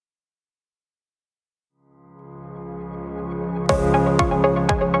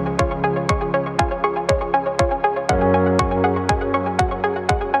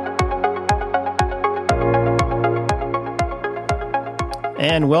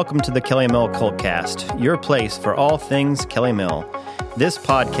and welcome to the Kelly Mill Coltcast, your place for all things Kelly Mill. This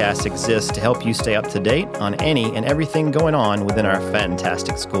podcast exists to help you stay up to date on any and everything going on within our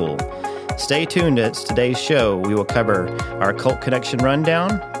fantastic school. Stay tuned as today's show. We will cover our Colt Connection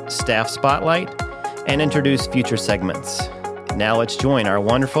Rundown, Staff Spotlight, and introduce future segments. Now let's join our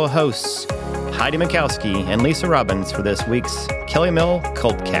wonderful hosts, Heidi Mikowski and Lisa Robbins, for this week's Kelly Mill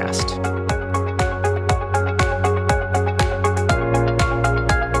Coltcast.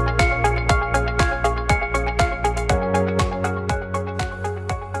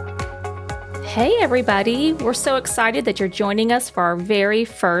 Hey everybody, we're so excited that you're joining us for our very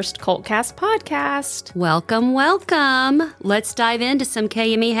first Coltcast podcast. Welcome, welcome. Let's dive into some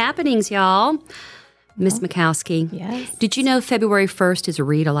KME happenings, y'all. Miss Mikowski. Yes. Did you know February 1st is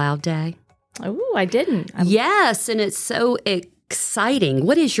Read Aloud Day? Oh, I didn't. Yes, and it's so exciting.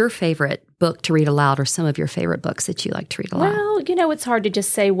 What is your favorite book to read aloud, or some of your favorite books that you like to read aloud? Well, you know, it's hard to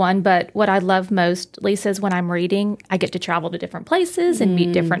just say one, but what I love most, Lisa, is when I'm reading, I get to travel to different places and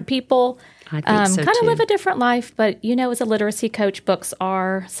meet different people. I think so, kind too. of live a different life, but you know, as a literacy coach, books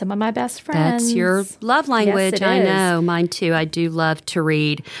are some of my best friends. That's your love language. Yes, it I is. know. Mine too. I do love to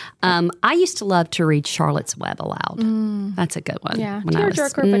read. I used to love to read Charlotte's Web aloud. That's a good one. Yeah,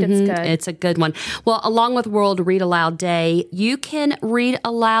 tearjerker, but it's good. It's a good one. Well, along with World Read Aloud Day, you can read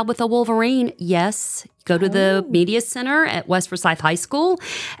aloud with a Wolverine. Yes. Go to the Media Center at West Forsyth High School,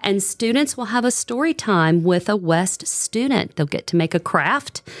 and students will have a story time with a West student. They'll get to make a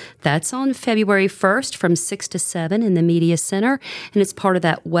craft. That's on February 1st from 6 to 7 in the Media Center, and it's part of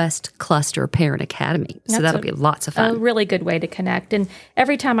that West Cluster Parent Academy. So that'll be lots of fun. A really good way to connect. And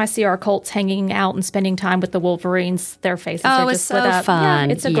every time I see our Colts hanging out and spending time with the Wolverines, their faces are just so lit up. fun.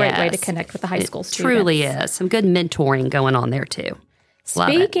 Yeah, it's a great way to connect with the high school students. It truly is. Some good mentoring going on there, too.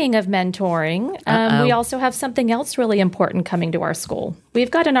 Speaking of mentoring, we also have something else really important coming to our school.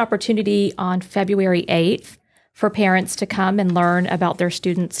 We've got an opportunity on February 8th for parents to come and learn about their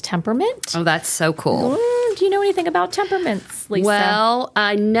students' temperament. Oh, that's so cool. Do you know anything about temperaments, Lisa? Well,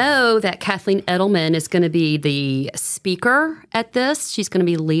 I know that Kathleen Edelman is going to be the speaker at this. She's going to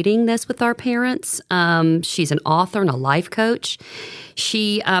be leading this with our parents. She's an author and a life coach.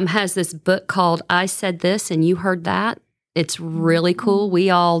 She has this book called I Said This and You Heard That. It's really cool. We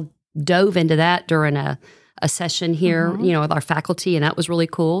all dove into that during a session here, you know, with our faculty, and that was really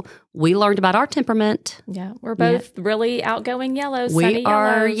cool. We learned about our temperament. Yeah, we're both really outgoing yellows. We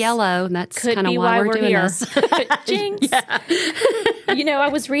are yellows. Yellow, and that's Could kind of be why we're doing here. this. Jinx. You know, I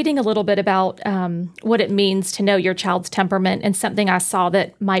was reading a little bit about what it means to know your child's temperament, and something I saw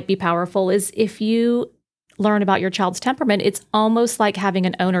that might be powerful is if you learn about your child's temperament, it's almost like having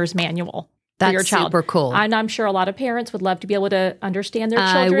an owner's manual. That's your child. super cool. And I'm sure a lot of parents would love to be able to understand their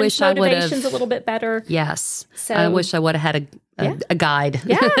children's motivations a little bit better. Yes. So, I wish I would have had a guide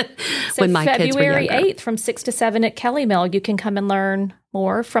So when my kids were February younger. 8th from 6 to 7 at Kelly Mill, you can come and learn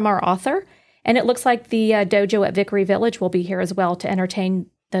more from our author. And it looks like the dojo at Vickery Village will be here as well to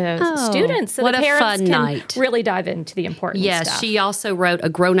entertain the students. So what the a parents fun can night. really dive into the important Yes, stuff. she also wrote a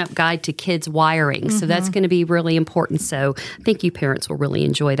grown-up guide to kids' wiring. So that's going to be really important. So I think you parents will really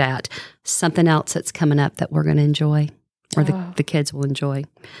enjoy that. Something else that's coming up that we're going to enjoy, or the kids will enjoy.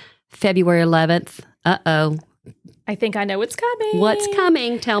 February 11th. I think I know what's coming. What's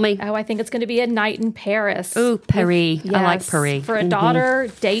coming? Tell me. Oh, I think it's going to be a night in Paris. Ooh, Paris. I like Paris. For a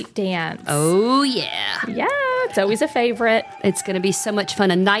daughter date dance. Oh, yeah. Yeah, it's always a favorite. It's going to be so much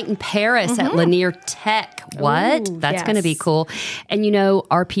fun. A night in Paris at Lanier Tech. What? Ooh, That's going to be yes. cool. And you know,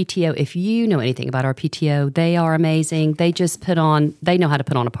 our PTO, if you know anything about our PTO, they are amazing. They know how to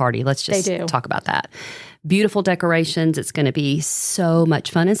put on a party. Let's just talk about that. Beautiful decorations. It's going to be so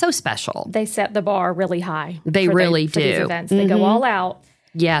much fun and so special. They set the bar really high. They really for these do. events. They go all out.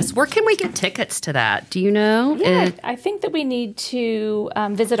 Yes. Where can we get tickets to that? Do you know? Yeah, I think that we need to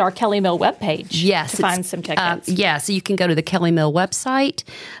visit our Kelly Mill webpage to find some tickets. So you can go to the Kelly Mill website.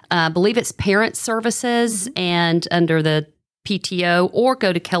 I believe it's Parent Services and under the PTO, or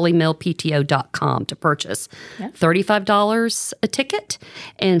go to kellymillpto.com to purchase. $35 a ticket,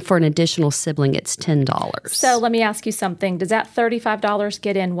 and for an additional sibling, it's $10. So let me ask you something. Does that $35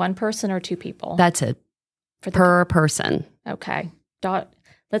 get in one person or two people? That's it. Per person. Okay.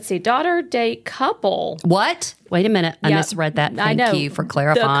 Let's see. Daughter, date, couple. What? Wait a minute. I misread that. Thank you for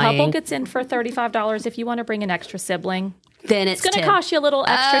clarifying. The couple gets in for $35 if you want to bring an extra sibling. Then it's going to cost you a little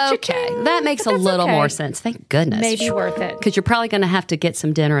extra. Okay, that makes a little more sense. Thank goodness. Maybe worth it. Because you're probably going to have to get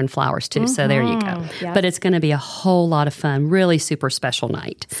some dinner and flowers too. So there you go. Yes. But it's going to be a whole lot of fun. Really super special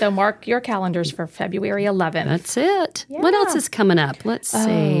night. So mark your calendars for February 11th. That's it. Yeah. What else is coming up? Let's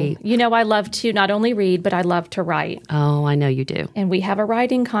see. You know, I love to not only read, but I love to write. Oh, I know you do. And we have a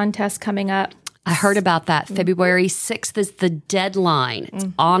writing contest coming up. I heard about that. February 6th is the deadline. It's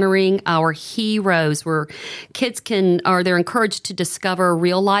honoring our heroes, where kids they're encouraged to discover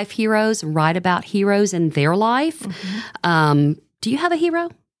real life heroes and write about heroes in their life. Do you have a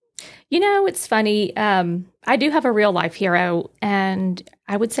hero? You know, it's funny. I do have a real life hero, and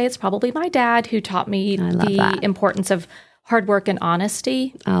I would say it's probably my dad who taught me the importance of hard work and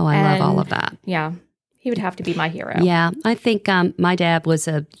honesty. Oh, I love all of that. Yeah. He would have to be my hero. Yeah, I think my dad was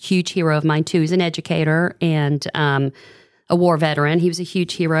a huge hero of mine, too. He's an educator and a war veteran. He was a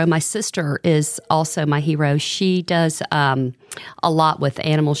huge hero. My sister is also my hero. She does a lot with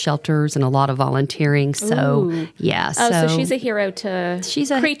animal shelters and a lot of volunteering. So, yeah. So she's a hero to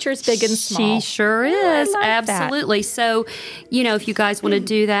creatures big and small. She sure is. I love Absolutely. That. So, if you guys want to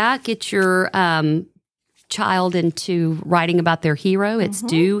do that, get your child into writing about their hero. It's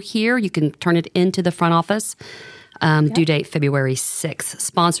due here. You can turn it into the front office. Due date February 6th.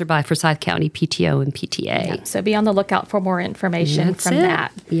 Sponsored by Forsyth County PTO and PTA. Yep. So be on the lookout for more information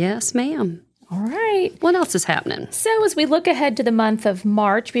that. Yes, ma'am. All right. What else is happening? So as we look ahead to the month of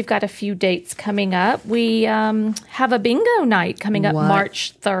March, we've got a few dates coming up. We have a bingo night coming up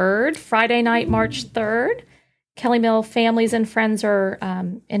March 3rd, Friday night, March 3rd. Kelly Mill families and friends are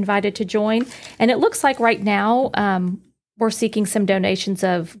invited to join. And it looks like right now we're seeking some donations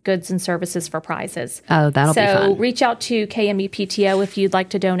of goods and services for prizes. Oh, that'll be fun. So reach out to KMEPTO if you'd like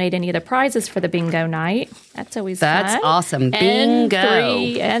to donate any of the prizes for the bingo night. That's always fun. That's awesome. Bingo.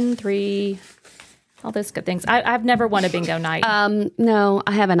 N3. All those good things. I've never won a bingo night. No,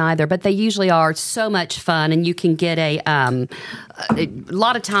 I haven't either. But they usually are so much fun, and you can get a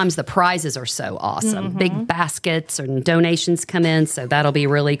lot of times the prizes are so awesome. Big baskets and donations come in, so that'll be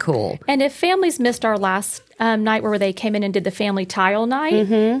really cool. And if families missed our last night where they came in and did the family tile night,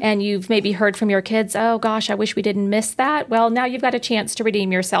 and you've maybe heard from your kids, oh gosh, I wish we didn't miss that. Well, now you've got a chance to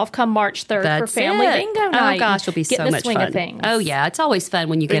redeem yourself come March 3rd for family bingo night. Oh gosh, it'll be so much fun. Of things. Oh yeah, it's always fun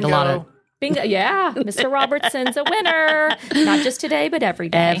when you get a lot of. Bingo, yeah. Mr. Robertson's a winner. Not just today, but every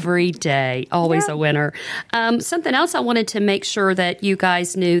day. Every day. Always a winner. Something else I wanted to make sure that you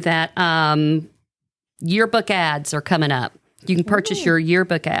guys knew that yearbook ads are coming up. You can purchase your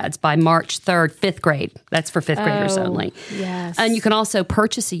yearbook ads by March 3rd, 5th grade. That's for 5th graders only. Yes. And you can also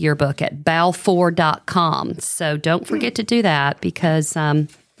purchase a yearbook at balfour.com. So don't forget to do that because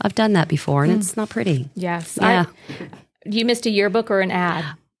I've done that before and it's not pretty. Yes. Yeah. You missed a yearbook or an ad?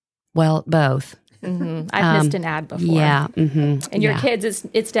 Well, both. I've missed an ad before. Yeah. And your kids,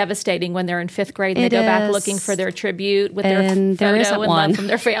 it's devastating when they're in 5th grade and they go back looking for their tribute with their photo and love from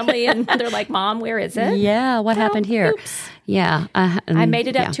their family. And they're like, Mom, where is it? Yeah, what happened here? Oops. Yeah. I made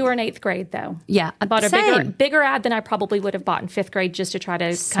it up to her in 8th grade, though. Yeah. I bought a bigger ad than I probably would have bought in 5th grade just to try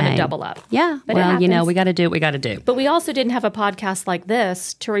to kind of double up. Yeah. But well, we got to do what we got to do. But we also didn't have a podcast like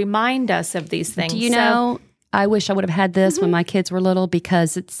this to remind us of these things. Do you know... I wish I would have had this when my kids were little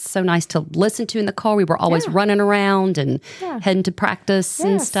because it's so nice to listen to in the car. We were always running around and heading to practice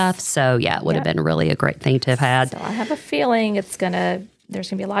and stuff. So, it would have been really a great thing to have had. So I have a feeling there's going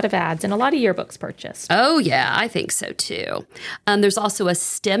to be a lot of ads and a lot of yearbooks purchased. Oh, yeah, I think so, too. There's also a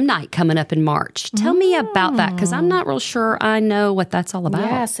STEM night coming up in March. Tell me about that because I'm not real sure I know what that's all about.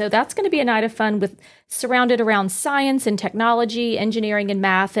 Yeah, so that's going to be a night of fun surrounded around science and technology, engineering and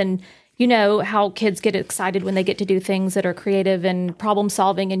math, and you know how kids get excited when they get to do things that are creative and problem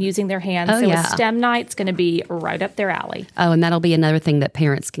solving and using their hands. A STEM night's going to be right up their alley. Oh, and that'll be another thing that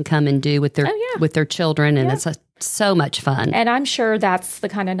parents can come and do with their children, and it's so much fun. And I'm sure that's the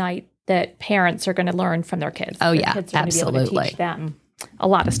kind of night that parents are going to learn from their kids. Oh, yeah, kids are absolutely. Going to be able to teach them a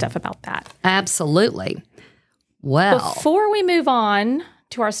lot of stuff about that. Absolutely. Well, before we move on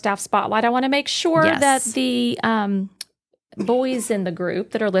to our staff spotlight, I want to make sure that the boys in the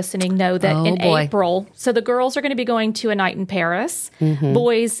group that are listening know that April, so the girls are going to be going to a night in Paris.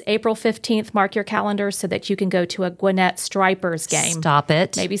 Boys, April 15th, mark your calendars so that you can go to a Gwinnett Stripers game. Stop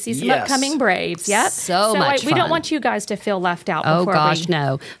it. Maybe see some upcoming Braves. Yep. So much fun. We don't want you guys to feel left out. Oh, gosh,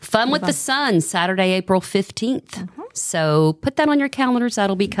 no. Fun with the Sun, Saturday, April 15th. So put that on your calendars.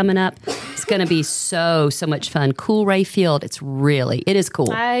 That'll be coming up. It's going to be so much fun. Cool Ray Field. It is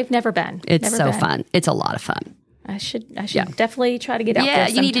cool. I've never been. It's fun. It's a lot of fun. I should definitely try to get out there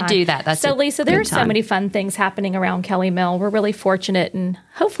sometime. Yeah, you need to do that. So, Lisa, there are so many fun things happening around Kelly Mill. We're really fortunate, and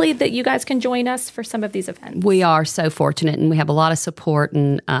hopefully that you guys can join us for some of these events. We are so fortunate, and we have a lot of support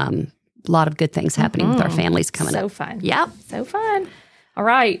and a lot of good things happening with our families coming up. So fun. Yep. So fun. All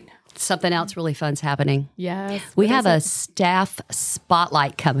right. Something else really fun's happening. Yes. We have a staff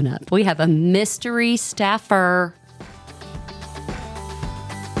spotlight coming up. We have a mystery staffer.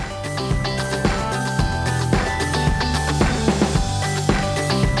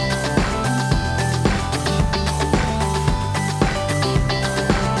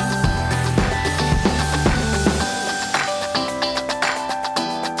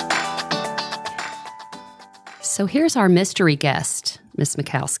 So here's our mystery guest, Miss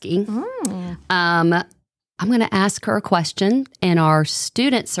Mikowski. I'm going to ask her a question, and our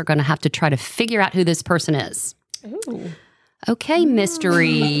students are going to have to try to figure out who this person is. Ooh. Okay,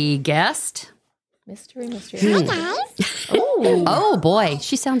 mystery guest. Mystery. Hi, guys. Oh, boy.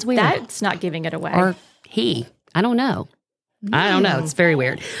 She sounds weird. That's not giving it away. Or he. I don't know. It's very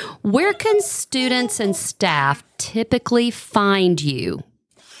weird. Where can students and staff typically find you?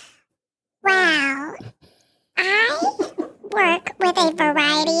 Wow. I work with a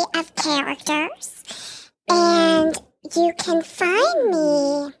variety of characters, and you can find me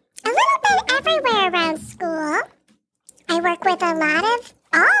a little bit everywhere around school. I work with a lot of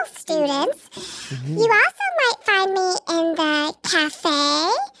all students. You also might find me in the cafe,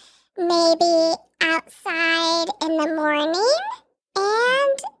 maybe outside in the morning,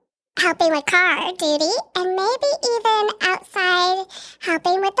 and helping with car duty, and maybe even outside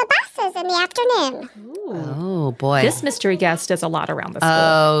helping with the buses in the afternoon. Oh, boy. This mystery guest does a lot around the school.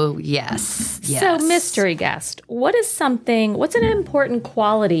 Oh, yes. So, mystery guest, what's an important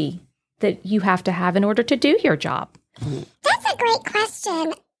quality that you have to have in order to do your job? That's a great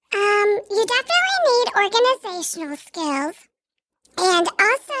question. You definitely need organizational skills and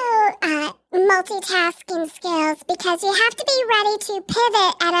also multitasking skills, because you have to be ready to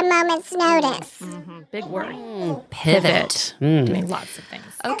pivot at a moment's notice. Big word. Pivot. Doing lots of things.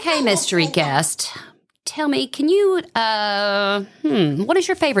 Okay, mystery guest. Tell me, can you, what is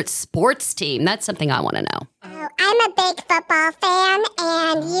your favorite sports team? That's something I want to know. Oh, I'm a big football fan,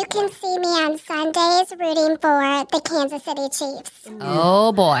 and you can see me on Sundays rooting for the Kansas City Chiefs.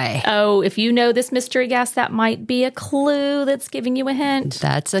 Oh, boy. Oh, if you know this mystery guest, that might be a clue that's giving you a hint.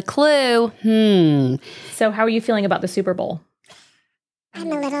 That's a clue. So how are you feeling about the Super Bowl? I'm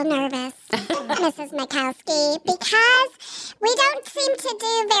a little nervous, Mrs. Mikowski, because we don't seem to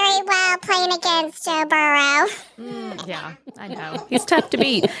do very well playing against Joe Burrow. Yeah, I know. He's tough to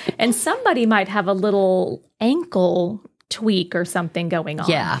beat. And somebody might have a little ankle tweak or something going on.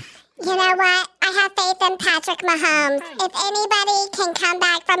 Yeah. You know what? I have faith in Patrick Mahomes. If anybody can come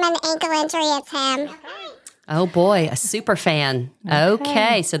back from an ankle injury, it's him. Oh, boy, a super fan.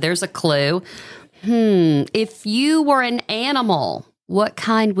 Okay, so there's a clue. If you were an animal, what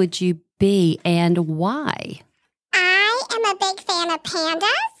kind would you be and why? I am a big fan of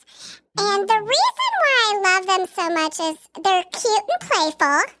pandas, and the reason why I love them so much is they're cute and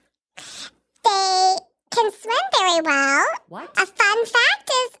playful. They can swim very well. What? A fun fact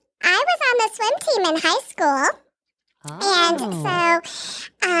is I was on the swim team in high school, and so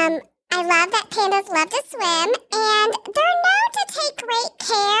I love that pandas love to swim, and they're known to take great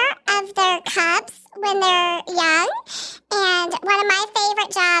care of their cubs when they're young. And one of my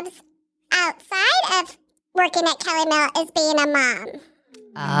favorite jobs outside of working at Kelly Mill is being a mom.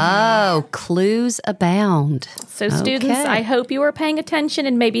 Oh, clues abound. So students, I hope you are paying attention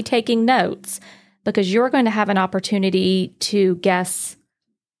and maybe taking notes, because you're going to have an opportunity to guess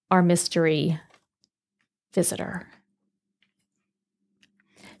our mystery visitor.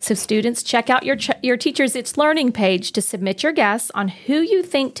 So students, check out your Teachers It's Learning page to submit your guess on who you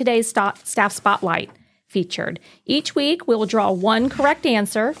think today's Staff Spotlight featured. Each week, we will draw one correct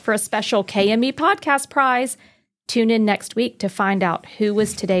answer for a special KME podcast prize. Tune in next week to find out who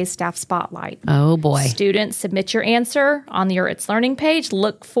was today's Staff Spotlight. Oh, boy. Students, submit your answer on your It's Learning page.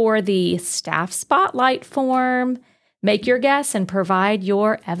 Look for the Staff Spotlight form. Make your guess and provide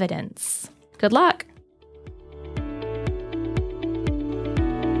your evidence. Good luck.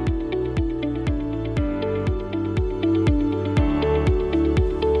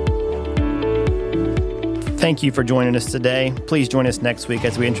 Thank you for joining us today. Please join us next week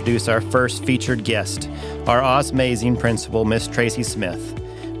as we introduce our first featured guest, our amazing principal, Miss Tracy Smith.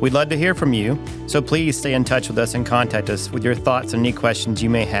 We'd love to hear from you, so please stay in touch with us and contact us with your thoughts and any questions you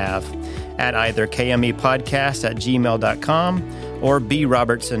may have at either kmepodcast@gmail.com or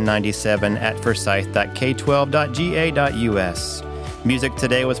brobertson97@forsyth.k12.ga.us. Music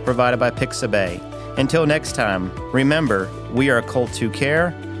today was provided by Pixabay. Until next time, remember, we are Colts who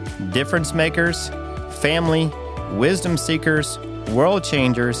care, difference makers, family, wisdom seekers, world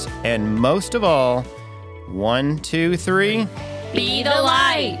changers, and most of all, 1, 2, 3, Be the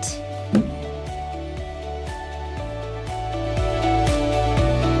light.